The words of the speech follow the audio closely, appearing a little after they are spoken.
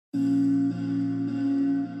Hello,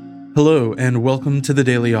 and welcome to the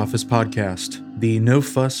Daily Office Podcast, the No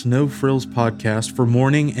Fuss, No Frills podcast for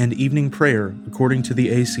morning and evening prayer, according to the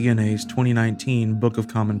ACNA's 2019 Book of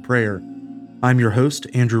Common Prayer. I'm your host,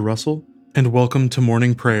 Andrew Russell, and welcome to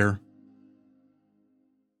morning prayer.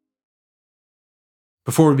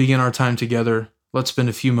 Before we begin our time together, let's spend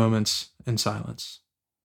a few moments in silence.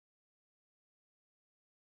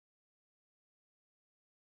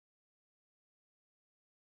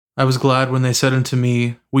 I was glad when they said unto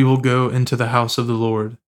me, We will go into the house of the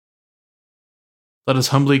Lord. Let us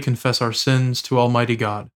humbly confess our sins to Almighty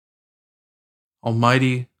God.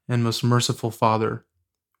 Almighty and most merciful Father,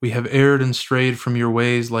 we have erred and strayed from your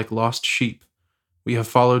ways like lost sheep. We have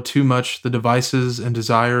followed too much the devices and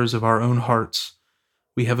desires of our own hearts.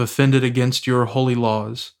 We have offended against your holy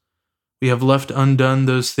laws. We have left undone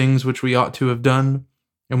those things which we ought to have done,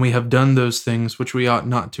 and we have done those things which we ought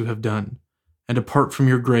not to have done. And apart from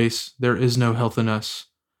your grace, there is no health in us.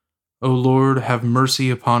 O Lord, have mercy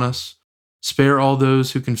upon us. Spare all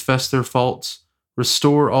those who confess their faults.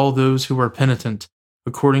 Restore all those who are penitent,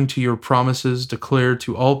 according to your promises declared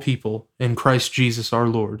to all people in Christ Jesus our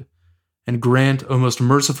Lord. And grant, O most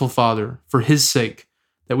merciful Father, for his sake,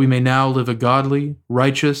 that we may now live a godly,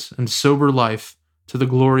 righteous, and sober life to the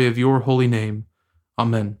glory of your holy name.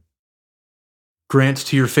 Amen. Grant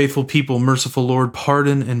to your faithful people, merciful Lord,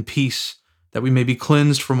 pardon and peace, that we may be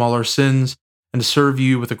cleansed from all our sins and serve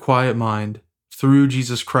you with a quiet mind, through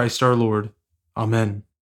Jesus Christ our Lord. Amen.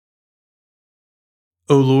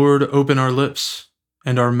 O Lord, open our lips,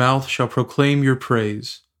 and our mouth shall proclaim your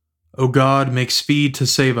praise. O God, make speed to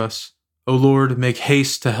save us. O Lord, make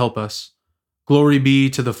haste to help us. Glory be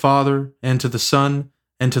to the Father, and to the Son,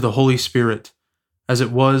 and to the Holy Spirit, as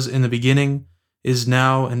it was in the beginning, is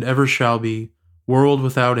now, and ever shall be, world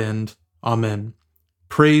without end. Amen.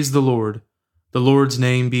 Praise the Lord. The Lord's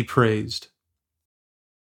name be praised.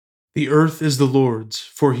 The earth is the Lord's,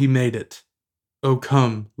 for he made it. O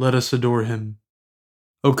come, let us adore him.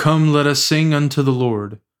 O come, let us sing unto the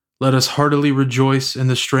Lord. Let us heartily rejoice in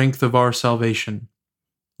the strength of our salvation.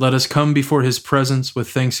 Let us come before his presence with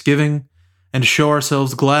thanksgiving, and show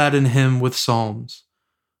ourselves glad in him with psalms.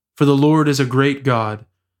 For the Lord is a great God,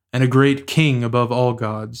 and a great King above all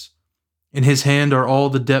gods. In his hand are all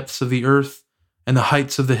the depths of the earth, and the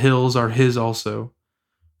heights of the hills are his also.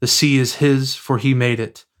 The sea is his, for he made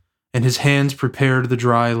it, and his hands prepared the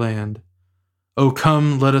dry land. O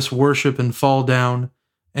come, let us worship and fall down,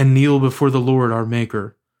 and kneel before the Lord our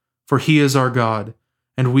Maker. For he is our God,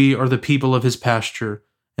 and we are the people of his pasture,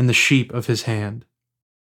 and the sheep of his hand.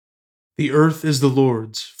 The earth is the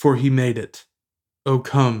Lord's, for he made it. O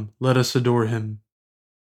come, let us adore him.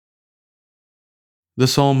 The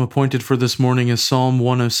psalm appointed for this morning is Psalm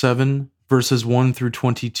 107, verses 1 through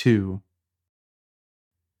 22.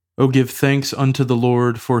 O give thanks unto the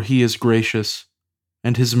Lord, for he is gracious,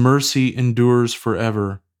 and his mercy endures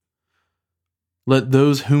forever. Let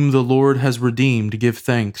those whom the Lord has redeemed give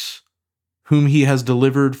thanks, whom he has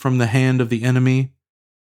delivered from the hand of the enemy,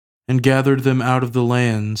 and gathered them out of the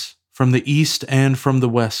lands, from the east and from the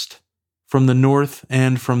west, from the north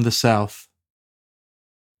and from the south.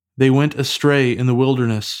 They went astray in the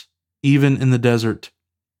wilderness, even in the desert,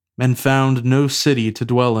 and found no city to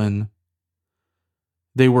dwell in.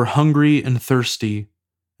 They were hungry and thirsty,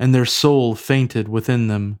 and their soul fainted within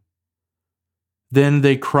them. Then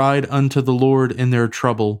they cried unto the Lord in their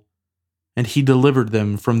trouble, and he delivered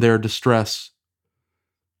them from their distress.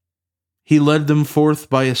 He led them forth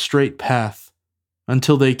by a straight path,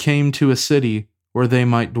 until they came to a city where they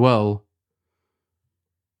might dwell.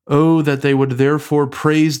 Oh, that they would therefore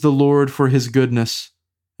praise the Lord for his goodness,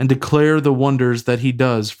 and declare the wonders that he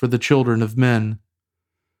does for the children of men.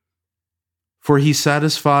 For he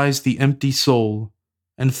satisfies the empty soul,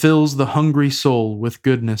 and fills the hungry soul with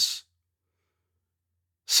goodness.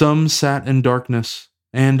 Some sat in darkness,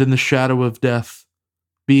 and in the shadow of death,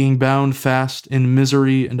 being bound fast in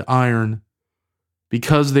misery and iron,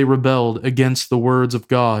 because they rebelled against the words of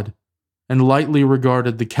God, and lightly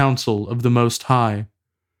regarded the counsel of the Most High.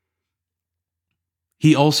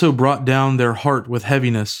 He also brought down their heart with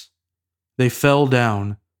heaviness. They fell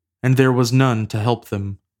down, and there was none to help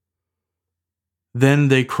them. Then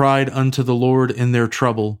they cried unto the Lord in their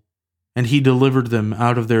trouble, and he delivered them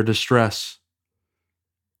out of their distress.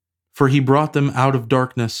 For he brought them out of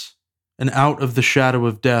darkness, and out of the shadow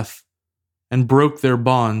of death, and broke their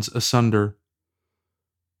bonds asunder.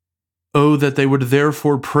 Oh, that they would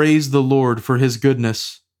therefore praise the Lord for his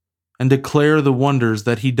goodness, and declare the wonders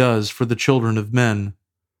that he does for the children of men.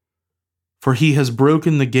 For he has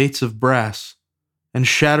broken the gates of brass, and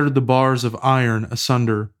shattered the bars of iron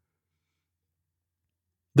asunder.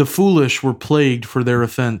 The foolish were plagued for their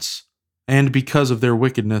offense, and because of their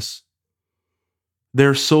wickedness.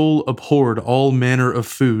 Their soul abhorred all manner of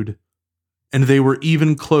food, and they were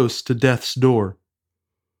even close to death's door.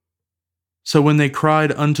 So when they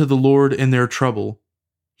cried unto the Lord in their trouble,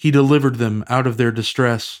 he delivered them out of their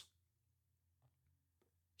distress.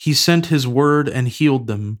 He sent his word and healed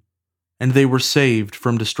them, and they were saved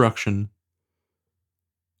from destruction.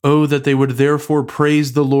 Oh, that they would therefore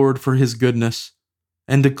praise the Lord for his goodness,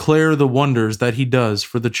 and declare the wonders that he does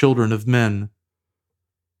for the children of men,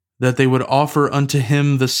 that they would offer unto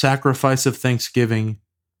him the sacrifice of thanksgiving,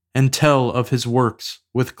 and tell of his works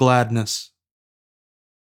with gladness.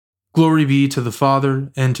 Glory be to the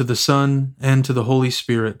Father, and to the Son, and to the Holy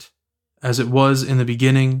Spirit, as it was in the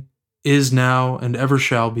beginning, is now, and ever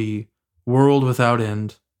shall be, world without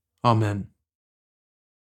end. Amen.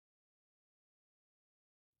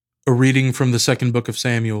 A reading from the second book of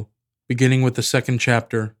Samuel, beginning with the second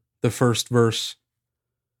chapter, the first verse.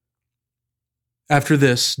 After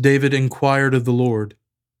this, David inquired of the Lord,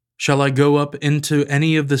 "Shall I go up into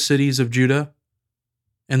any of the cities of Judah?"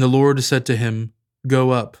 And the Lord said to him,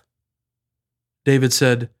 "Go up." David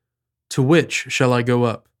said, "To which shall I go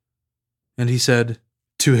up?" And he said,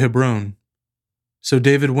 "To Hebron." So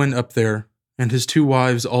David went up there, and his 2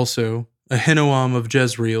 wives also, Ahinoam of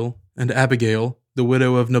Jezreel, and Abigail, the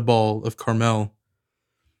widow of Nabal of Carmel.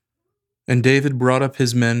 And David brought up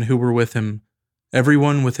his men who were with him, every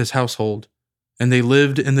one with his household, and they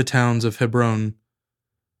lived in the towns of Hebron.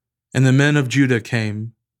 And the men of Judah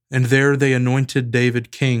came, and there they anointed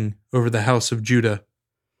David king over the house of Judah.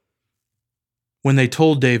 When they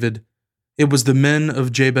told David, it was the men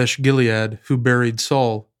of Jabesh-Gilead who buried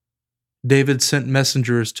Saul, David sent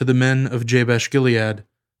messengers to the men of Jabesh-Gilead,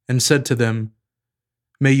 and said to them,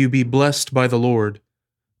 "May you be blessed by the Lord,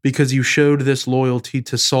 because you showed this loyalty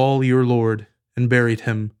to Saul your lord, and buried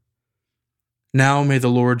him. Now may the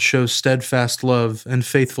Lord show steadfast love and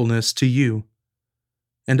faithfulness to you.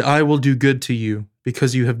 And I will do good to you,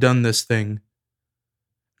 because you have done this thing.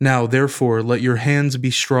 Now therefore let your hands be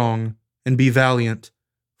strong, and be valiant,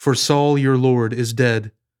 for Saul your lord is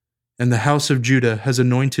dead, and the house of Judah has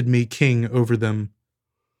anointed me king over them."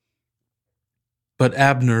 But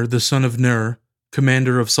Abner the son of Ner,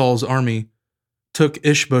 commander of Saul's army, took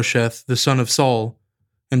Ishbosheth the son of Saul,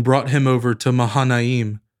 and brought him over to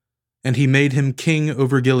Mahanaim, and he made him king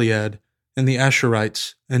over Gilead, and the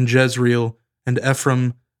Asherites, and Jezreel, and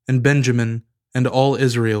Ephraim, and Benjamin, and all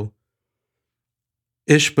Israel.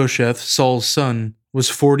 Ishbosheth, Saul's son, was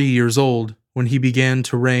 40 years old when he began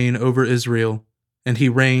to reign over Israel, and he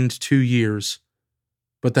reigned 2 years.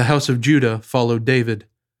 But the house of Judah followed David.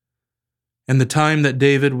 And the time that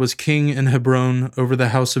David was king in Hebron over the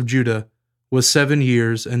house of Judah was 7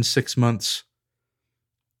 years and 6 months.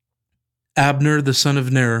 Abner the son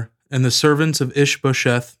of Ner and the servants of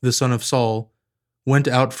Ishbosheth the son of Saul went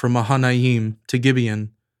out from Mahanaim to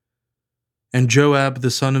Gibeon. And Joab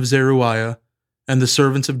the son of Zeruiah and the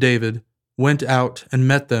servants of David went out and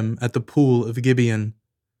met them at the pool of Gibeon.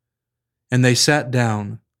 And they sat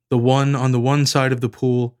down, the one on the one side of the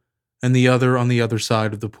pool, and the other on the other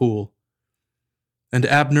side of the pool. And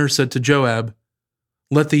Abner said to Joab,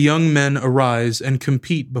 "Let the young men arise and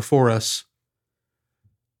compete before us."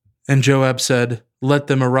 And Joab said, "Let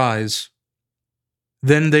them arise."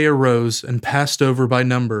 Then they arose and passed over by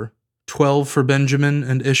number, 12 for Benjamin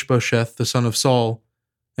and Ishbosheth the son of Saul,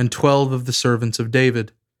 and 12 of the servants of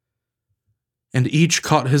David. And each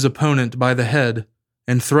caught his opponent by the head,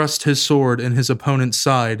 and thrust his sword in his opponent's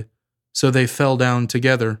side, so they fell down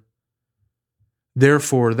together.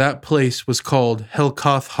 Therefore that place was called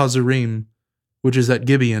Helkath Hazarim, which is at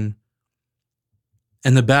Gibeon.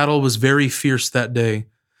 And the battle was very fierce that day,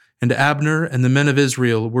 and Abner and the men of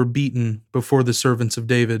Israel were beaten before the servants of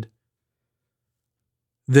David.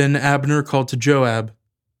 Then Abner called to Joab,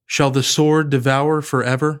 "Shall the sword devour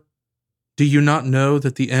forever? Do you not know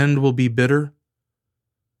that the end will be bitter?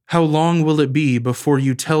 How long will it be before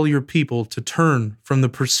you tell your people to turn from the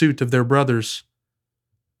pursuit of their brothers?"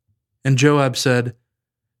 And Joab said,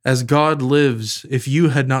 "As God lives, if you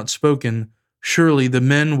had not spoken, surely the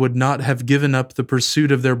men would not have given up the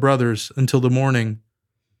pursuit of their brothers until the morning."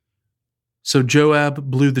 So Joab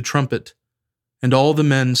blew the trumpet, and all the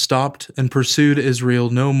men stopped and pursued Israel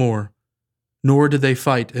no more, nor did they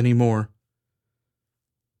fight any more.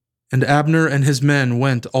 And Abner and his men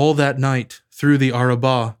went all that night through the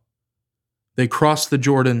Arabah. They crossed the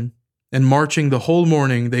Jordan, and marching the whole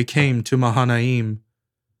morning they came to Mahanaim.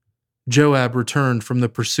 Joab returned from the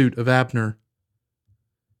pursuit of Abner.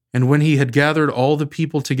 And when he had gathered all the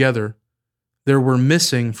people together, there were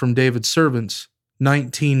missing from David's servants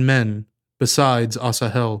 19 men, besides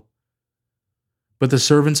Asahel. But the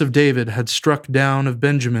servants of David had struck down of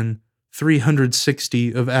Benjamin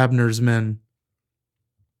 360 of Abner's men.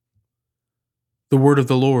 The word of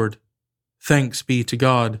the Lord. Thanks be to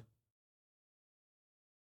God.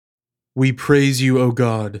 We praise you, O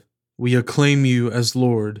God. We acclaim you as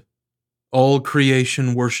Lord. All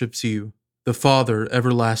creation worships you, the Father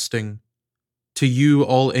everlasting. To you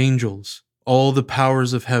all angels, all the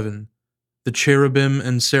powers of heaven, the cherubim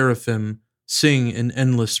and seraphim sing in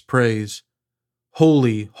endless praise.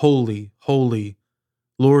 Holy, holy, holy,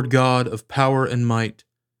 Lord God of power and might.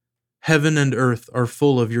 Heaven and earth are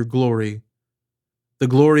full of your glory. The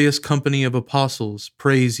glorious company of apostles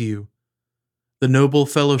praise you. The noble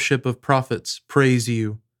fellowship of prophets praise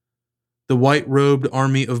you. The white-robed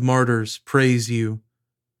army of martyrs praise you.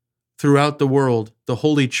 Throughout the world, the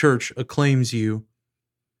Holy Church acclaims you.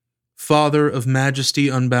 Father of majesty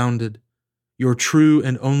unbounded, your true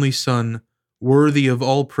and only Son, worthy of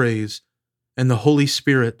all praise, and the Holy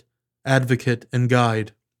Spirit, advocate and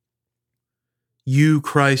guide. You,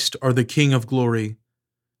 Christ, are the King of glory,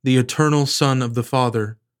 the eternal Son of the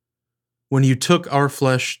Father. When you took our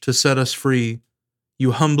flesh to set us free,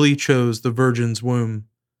 you humbly chose the Virgin's womb.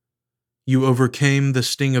 You overcame the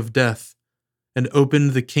sting of death and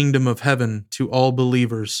opened the kingdom of heaven to all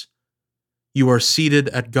believers. You are seated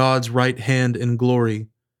at God's right hand in glory.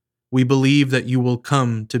 We believe that you will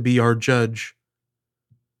come to be our judge.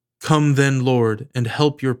 Come then, Lord, and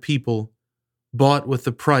help your people, bought with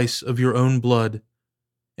the price of your own blood,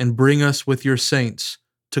 and bring us with your saints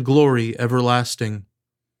to glory everlasting.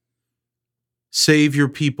 Save your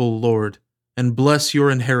people, Lord, and bless your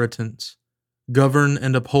inheritance. Govern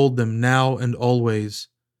and uphold them now and always.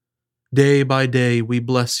 Day by day we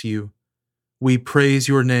bless you. We praise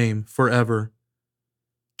your name forever.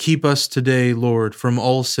 Keep us today, Lord, from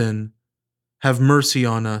all sin. Have mercy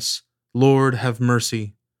on us, Lord, have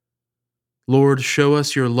mercy. Lord, show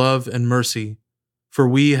us your love and mercy, for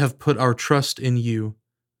we have put our trust in you.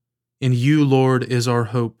 In you, Lord, is our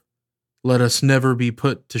hope. Let us never be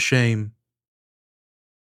put to shame.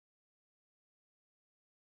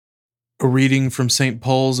 A reading from St.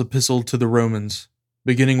 Paul's Epistle to the Romans,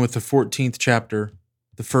 beginning with the 14th chapter,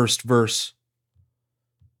 the first verse.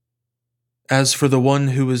 As for the one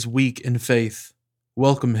who is weak in faith,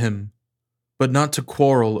 welcome him, but not to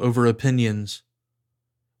quarrel over opinions.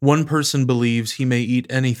 One person believes he may eat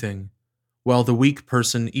anything, while the weak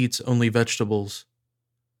person eats only vegetables.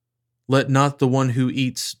 Let not the one who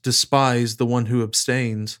eats despise the one who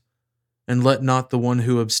abstains, and let not the one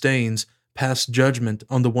who abstains pass judgment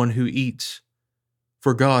on the one who eats,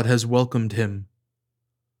 for God has welcomed him.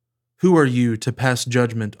 Who are you to pass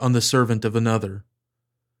judgment on the servant of another?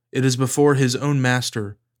 It is before his own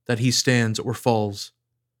master that he stands or falls,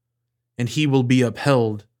 and he will be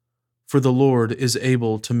upheld, for the Lord is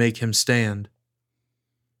able to make him stand.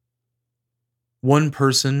 One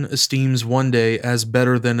person esteems one day as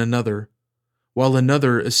better than another, while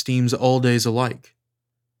another esteems all days alike.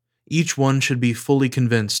 Each one should be fully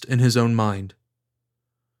convinced in his own mind.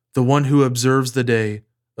 The one who observes the day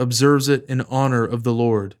observes it in honor of the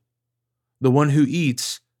Lord. The one who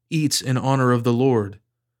eats in honor of the Lord,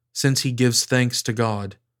 since he gives thanks to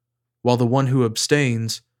God, while the one who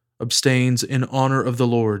abstains in honor of the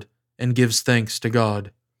Lord and gives thanks to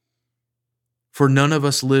God. For none of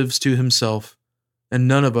us lives to himself, and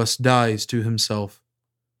none of us dies to himself.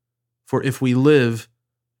 For if we live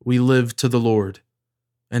to the Lord,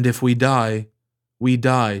 and if we die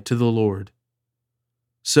to the Lord.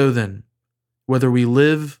 So then, whether we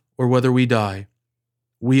live or whether we die,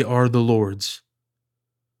 we are the Lord's.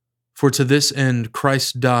 For to this end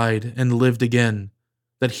Christ died and lived again,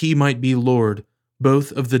 that he might be Lord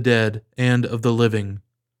both of the dead and of the living.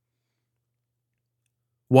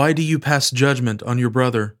 Why do you pass judgment on your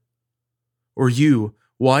brother? Or you,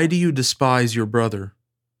 why do you despise your brother?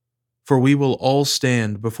 For we will all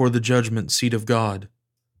stand before the judgment seat of God.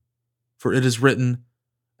 For it is written,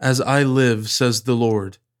 As I live, says the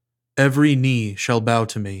Lord, every knee shall bow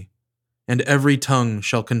to me, and every tongue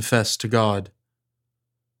shall confess to God.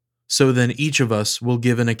 So then each of us will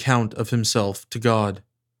give an account of himself to God.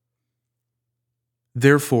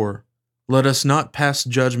 Therefore, let us not pass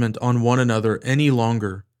judgment on one another any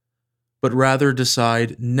longer, but rather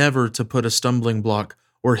decide never to put a stumbling block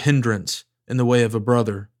or hindrance in the way of a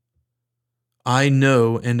brother. I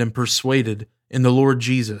know and am persuaded in the Lord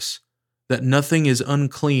Jesus that nothing is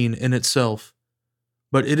unclean in itself,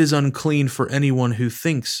 but it is unclean for anyone who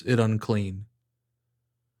thinks it unclean.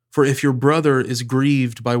 For if your brother is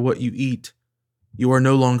grieved by what you eat, you are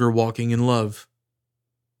no longer walking in love.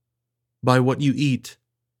 By what you eat,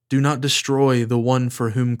 do not destroy the one for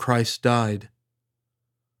whom Christ died.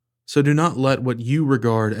 So do not let what you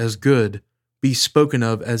regard as good be spoken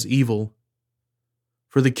of as evil.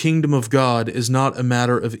 For the kingdom of God is not a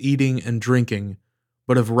matter of eating and drinking,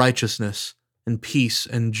 but of righteousness and peace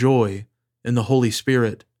and joy in the Holy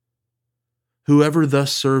Spirit. Whoever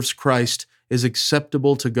thus serves Christ is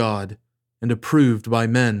acceptable to God and approved by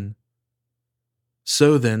men.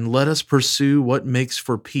 So then, let us pursue what makes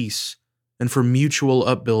for peace and for mutual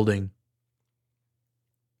upbuilding.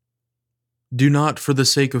 Do not, for the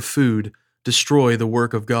sake of food, destroy the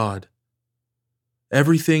work of God.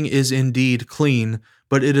 Everything is indeed clean,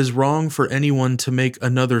 but it is wrong for anyone to make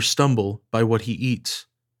another stumble by what he eats.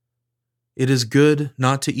 It is good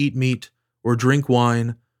not to eat meat or drink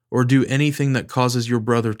wine or do anything that causes your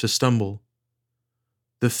brother to stumble.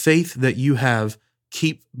 The faith that you have,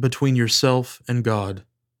 keep between yourself and God.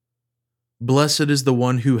 Blessed is the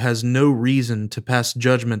one who has no reason to pass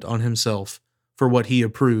judgment on himself for what he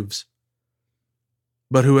approves.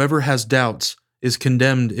 But whoever has doubts is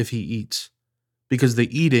condemned if he eats, because the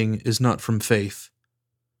eating is not from faith.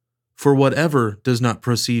 For whatever does not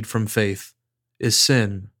proceed from faith is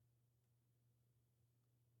sin.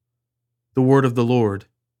 The word of the Lord.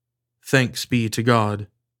 Thanks be to God.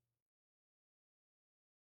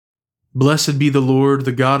 Blessed be the Lord,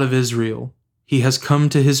 the God of Israel. He has come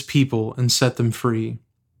to his people and set them free.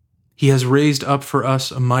 He has raised up for us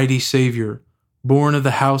a mighty Savior, born of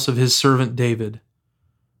the house of his servant David.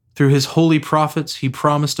 Through his holy prophets he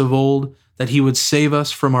promised of old that he would save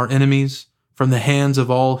us from our enemies, from the hands of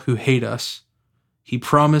all who hate us. He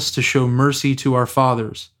promised to show mercy to our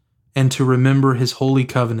fathers and to remember his holy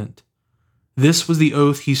covenant. This was the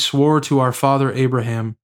oath he swore to our father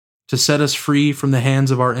Abraham, to set us free from the hands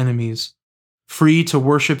of our enemies, free to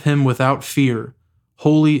worship him without fear,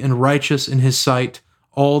 holy and righteous in his sight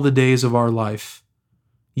all the days of our life.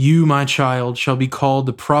 You, my child, shall be called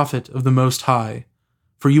the prophet of the Most High,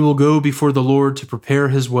 for you will go before the Lord to prepare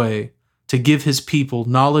his way, to give his people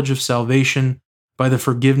knowledge of salvation by the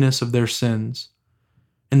forgiveness of their sins.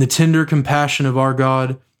 In the tender compassion of our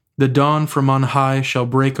God, the dawn from on high shall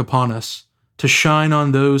break upon us, to shine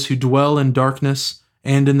on those who dwell in darkness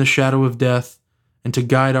and in the shadow of death, and to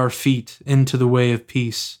guide our feet into the way of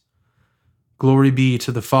peace. Glory be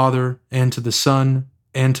to the Father, and to the Son,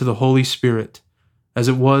 and to the Holy Spirit, as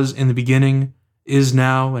it was in the beginning, is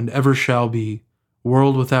now, and ever shall be,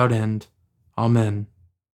 world without end. Amen.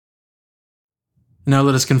 Now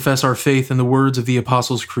let us confess our faith in the words of the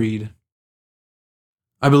Apostles' Creed.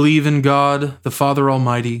 I believe in God, the Father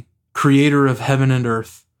Almighty, creator of heaven and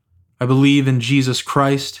earth. I believe in Jesus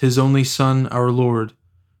Christ, his only Son, our Lord.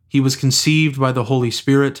 He was conceived by the Holy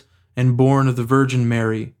Spirit and born of the Virgin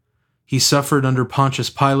Mary. He suffered under Pontius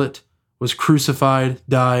Pilate, was crucified,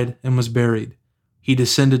 died, and was buried. He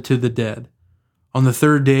descended to the dead. On the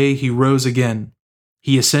third day he rose again.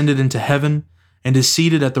 He ascended into heaven and is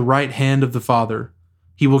seated at the right hand of the Father.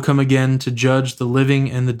 He will come again to judge the living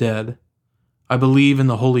and the dead. I believe in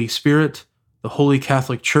the Holy Spirit, the Holy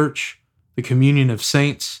Catholic Church, the communion of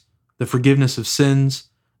saints, the forgiveness of sins,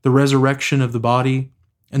 the resurrection of the body,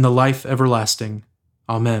 and the life everlasting.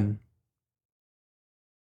 Amen.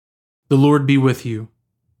 The Lord be with you,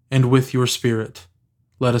 and with your spirit.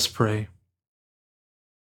 Let us pray.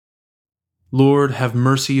 Lord, have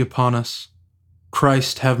mercy upon us.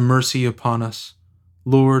 Christ, have mercy upon us.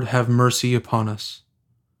 Lord, have mercy upon us.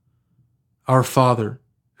 Our Father,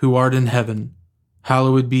 who art in heaven,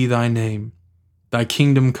 hallowed be thy name. Thy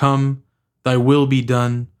kingdom come, thy will be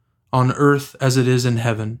done, on earth as it is in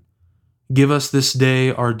heaven. Give us this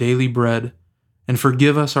day our daily bread, and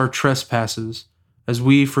forgive us our trespasses, as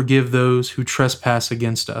we forgive those who trespass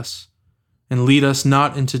against us. And lead us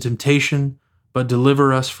not into temptation, but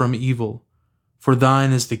deliver us from evil. For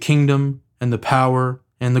thine is the kingdom, and the power,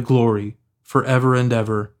 and the glory, forever and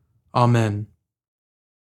ever. Amen.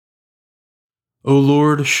 O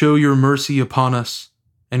Lord, show your mercy upon us,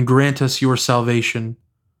 and grant us your salvation.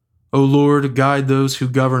 O Lord, guide those who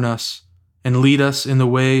govern us, and lead us in the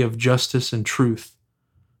way of justice and truth.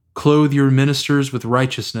 Clothe your ministers with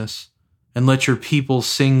righteousness, and let your people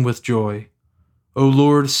sing with joy. O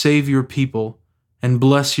Lord, save your people, and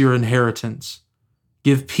bless your inheritance.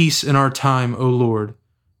 Give peace in our time, O Lord,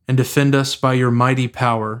 and defend us by your mighty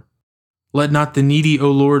power. Let not the needy, O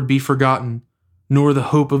Lord, be forgotten, nor the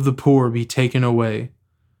hope of the poor be taken away.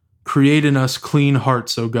 Create in us clean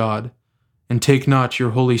hearts, O God, and take not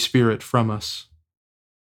your Holy Spirit from us.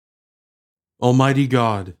 Almighty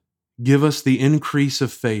God, give us the increase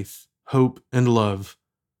of faith, hope, and love,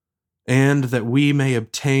 and that we may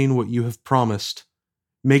obtain what you have promised,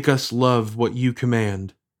 make us love what you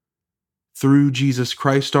command. through Jesus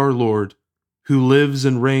Christ our Lord, who lives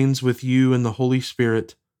and reigns with you in the Holy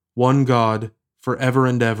Spirit, one God, forever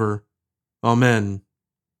and ever. Amen.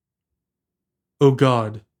 O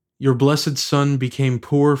God, your blessed Son became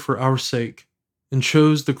poor for our sake, and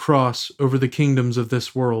chose the cross over the kingdoms of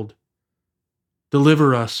this world.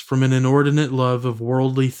 Deliver us from an inordinate love of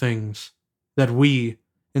worldly things, that we,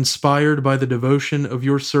 inspired by the devotion of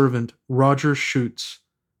your servant Roger Schutz,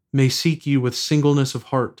 may seek you with singleness of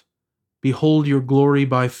heart, behold your glory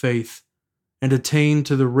by faith, and attain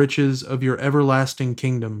to the riches of your everlasting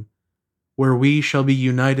kingdom, where we shall be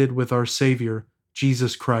united with our Savior,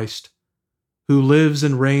 Jesus Christ, who lives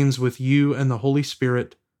and reigns with you and the Holy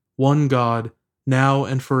Spirit, one God, now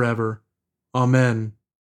and forever. Amen.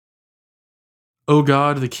 O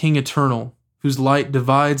God, the King eternal, whose light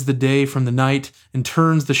divides the day from the night and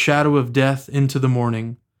turns the shadow of death into the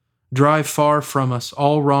morning, drive far from us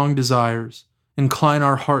all wrong desires, incline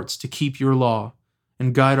our hearts to keep your law,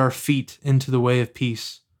 and guide our feet into the way of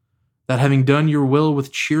peace, that having done your will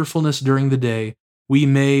with cheerfulness during the day, we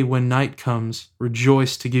may, when night comes,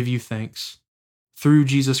 rejoice to give you thanks. Through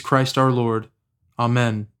Jesus Christ our Lord.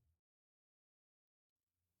 Amen.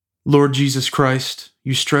 Lord Jesus Christ,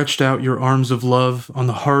 you stretched out your arms of love on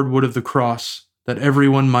the hard wood of the cross, that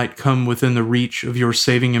everyone might come within the reach of your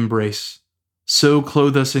saving embrace. So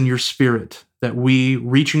clothe us in your Spirit, that we,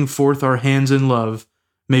 reaching forth our hands in love,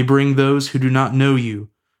 may bring those who do not know you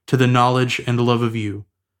to the knowledge and love of you,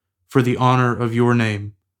 for the honor of your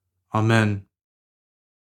name. Amen.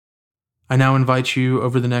 I now invite you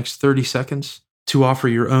over the next 30 seconds to offer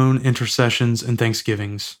your own intercessions and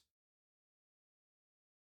thanksgivings.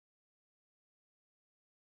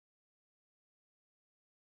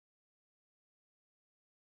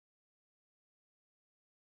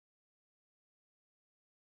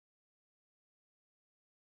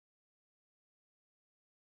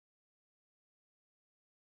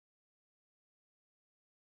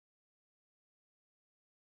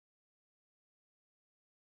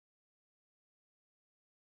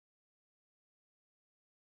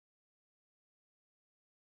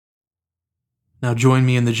 Now join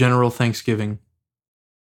me in the general thanksgiving.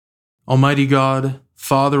 Almighty God,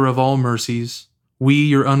 Father of all mercies, we,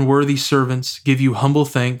 your unworthy servants, give you humble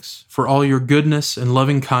thanks for all your goodness and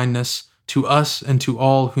loving kindness to us and to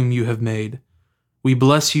all whom you have made. We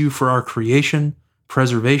bless you for our creation,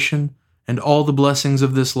 preservation, and all the blessings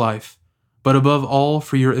of this life, but above all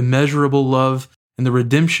for your immeasurable love and the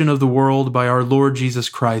redemption of the world by our Lord Jesus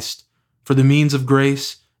Christ, for the means of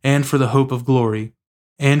grace and for the hope of glory.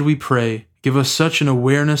 And we pray, give us such an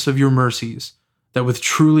awareness of your mercies, that with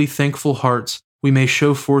truly thankful hearts we may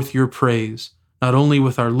show forth your praise, not only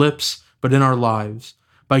with our lips, but in our lives,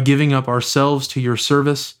 by giving up ourselves to your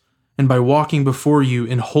service, and by walking before you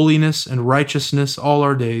in holiness and righteousness all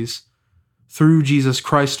our days. Through Jesus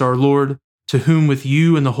Christ our Lord, to whom with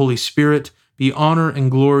you and the Holy Spirit be honor and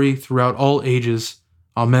glory throughout all ages.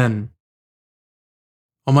 Amen.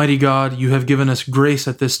 Almighty God, you have given us grace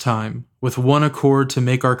at this time, with one accord to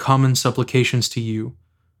make our common supplications to you.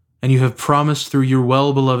 And you have promised through your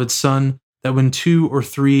well-beloved Son that when 2 or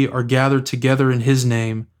 3 are gathered together in his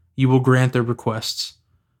name, you will grant their requests.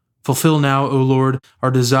 Fulfill now, O Lord,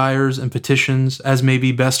 our desires and petitions as may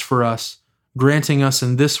be best for us, granting us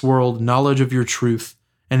in this world knowledge of your truth,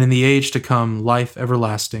 and in the age to come life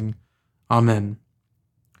everlasting. Amen.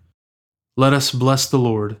 Let us bless the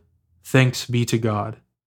Lord. Thanks be to God.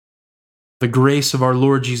 The grace of our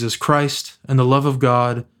Lord Jesus Christ, and the love of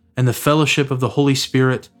God, and the fellowship of the Holy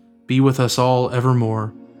Spirit be with us all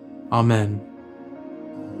evermore. Amen.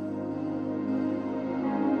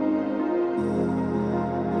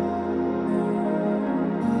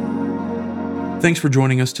 Thanks for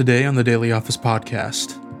joining us today on the Daily Office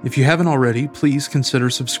Podcast. If you haven't already, please consider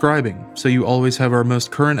subscribing so you always have our most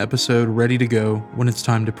current episode ready to go when it's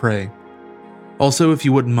time to pray. Also, if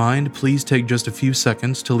you wouldn't mind, please take just a few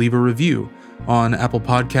seconds to leave a review on Apple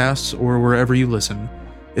Podcasts or wherever you listen.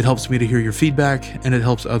 It helps me to hear your feedback, and it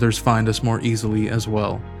helps others find us more easily as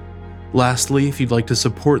well. Lastly, if you'd like to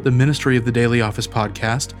support the ministry of the Daily Office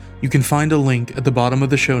Podcast, you can find a link at the bottom of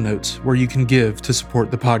the show notes where you can give to support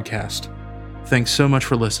the podcast. Thanks so much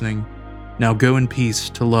for listening. Now go in peace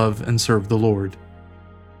to love and serve the Lord.